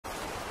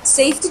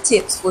Safety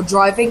tips for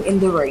driving in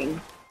the rain.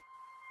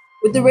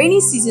 With the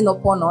rainy season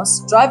upon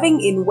us,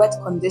 driving in wet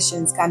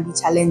conditions can be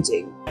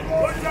challenging,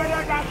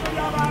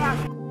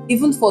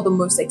 even for the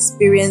most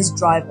experienced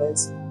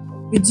drivers.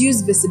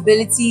 Reduced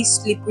visibility,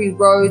 slippery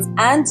roads,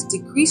 and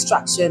decreased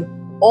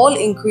traction all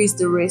increase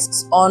the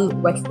risks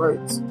on wet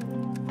roads.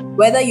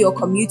 Whether you're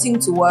commuting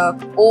to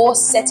work or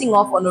setting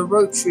off on a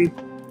road trip,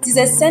 it is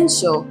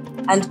essential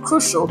and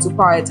crucial to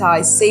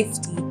prioritize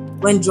safety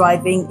when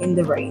driving in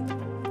the rain.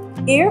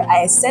 Here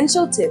are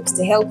essential tips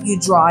to help you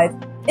drive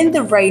in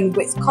the rain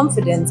with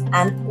confidence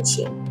and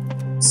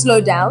caution.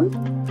 Slow down,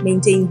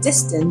 maintain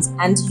distance,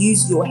 and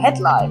use your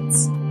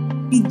headlights.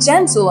 Be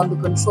gentle on the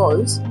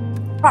controls.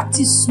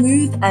 Practice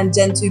smooth and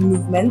gentle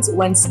movements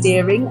when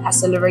steering,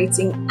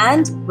 accelerating,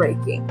 and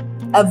braking.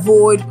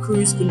 Avoid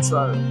cruise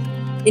control.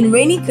 In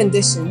rainy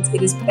conditions,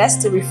 it is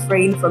best to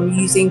refrain from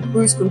using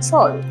cruise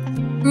control.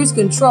 Cruise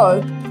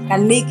control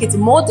can make it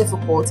more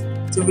difficult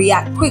to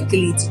react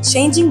quickly to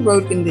changing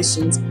road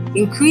conditions,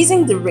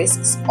 increasing the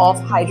risks of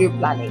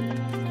hydroplaning.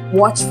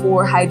 Watch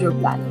for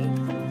hydroplaning.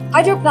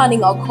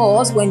 Hydroplaning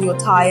occurs when your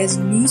tires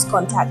lose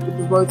contact with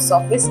the road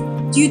surface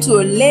due to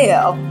a layer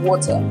of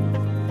water.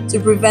 To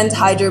prevent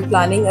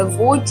hydroplaning,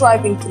 avoid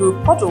driving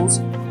through puddles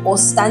or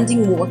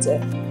standing water,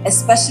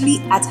 especially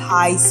at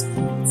high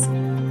speeds.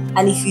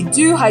 And if you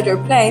do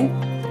hydroplane,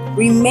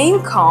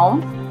 remain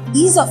calm,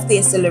 ease off the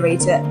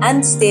accelerator,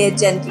 and steer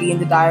gently in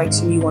the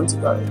direction you want to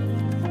go.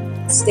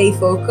 Stay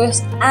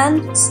focused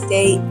and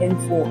stay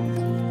informed.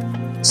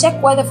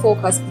 Check weather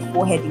forecast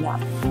before heading out.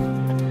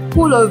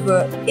 Pull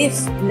over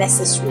if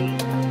necessary.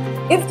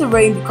 If the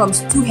rain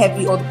becomes too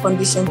heavy or the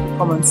conditions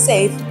become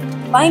unsafe,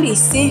 find a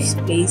safe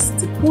place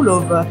to pull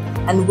over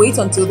and wait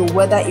until the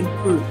weather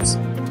improves.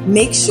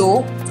 Make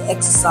sure to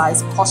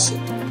exercise caution.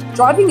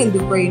 Driving in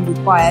the rain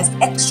requires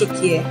extra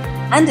care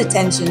and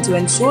attention to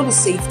ensure the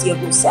safety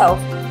of yourself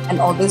and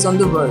others on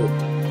the road.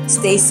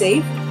 Stay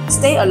safe,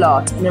 stay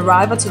alert, and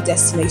arrive at your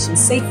destination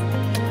safely,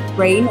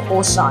 rain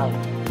or shine.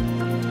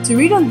 To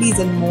read on these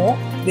and more,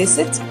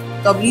 visit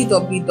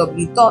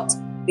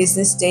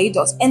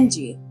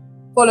www.businessday.ng.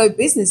 Follow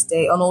Business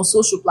Day on all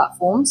social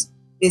platforms.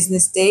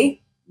 Business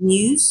Day,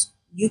 news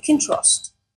you can trust.